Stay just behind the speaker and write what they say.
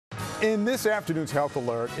In this afternoon's Health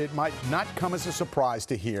Alert, it might not come as a surprise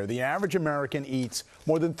to hear the average American eats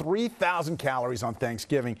more than 3,000 calories on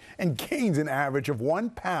Thanksgiving and gains an average of 1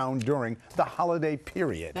 pound during the holiday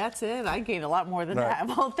period. That's it. I gained a lot more than that.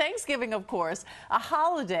 Well, Thanksgiving, of course, a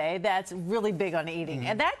holiday that's really big on eating.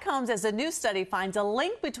 And that comes as a new study finds a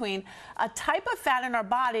link between a type of fat in our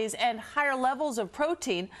bodies and higher levels of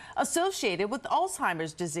protein associated with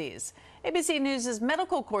Alzheimer's disease. ABC News'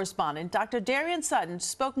 medical correspondent Dr. Darien Sutton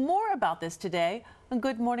spoke more about this today on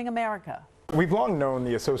Good Morning America. We've long known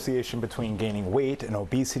the association between gaining weight and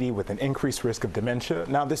obesity with an increased risk of dementia.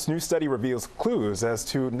 Now, this new study reveals clues as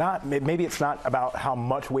to maybe it's not about how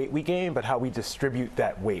much weight we gain, but how we distribute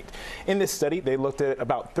that weight. In this study, they looked at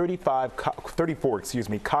about 34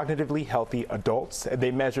 cognitively healthy adults.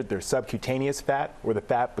 They measured their subcutaneous fat, or the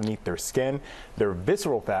fat beneath their skin, their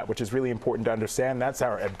visceral fat, which is really important to understand. That's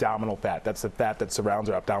our abdominal fat. That's the fat that surrounds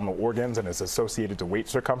our abdominal organs and is associated to waist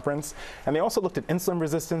circumference. And they also looked at insulin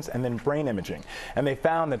resistance and then brain imaging. And they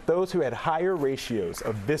found that those who had higher ratios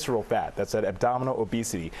of visceral fat, that's that abdominal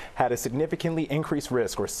obesity, had a significantly increased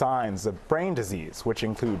risk or signs of brain disease, which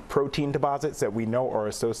include protein deposits that we know are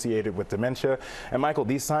associated with dementia. And Michael,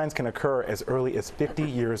 these signs can occur as early as 50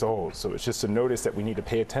 years old. So it's just a notice that we need to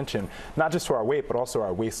pay attention, not just to our weight, but also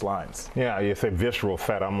our waistlines. Yeah, you say visceral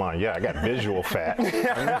fat. I'm like, yeah, I got visual fat.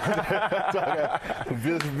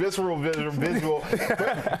 Visceral.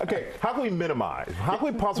 Okay, how can we minimize? How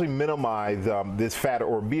can we possibly minimize this fat,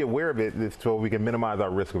 or be aware of it, so we can minimize our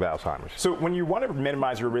risk of Alzheimer's? So when you want to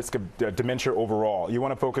minimize your risk of dementia overall, you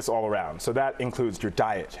want to focus all around. So that includes your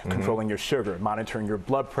diet, controlling your sugar, monitoring your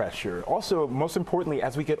blood pressure. Also, most importantly,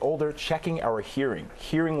 as we get older, checking our hearing.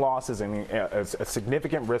 Hearing loss is a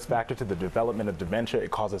significant risk factor to the development of dementia.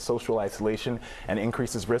 It causes social isolation and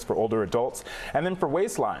increases risk for older adults. And then for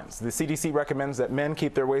waistlines, the CDC recommends that men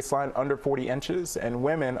keep their waistline under 40 inches and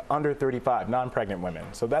women under 35, non-pregnant women.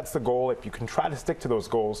 So that's the goal. If you can try to stick to those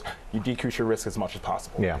goals, you decrease your risk as much as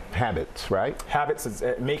possible. Yeah, habits, right? Habits is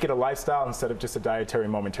make it a lifestyle instead of just a dietary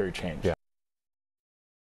momentary change. Yeah.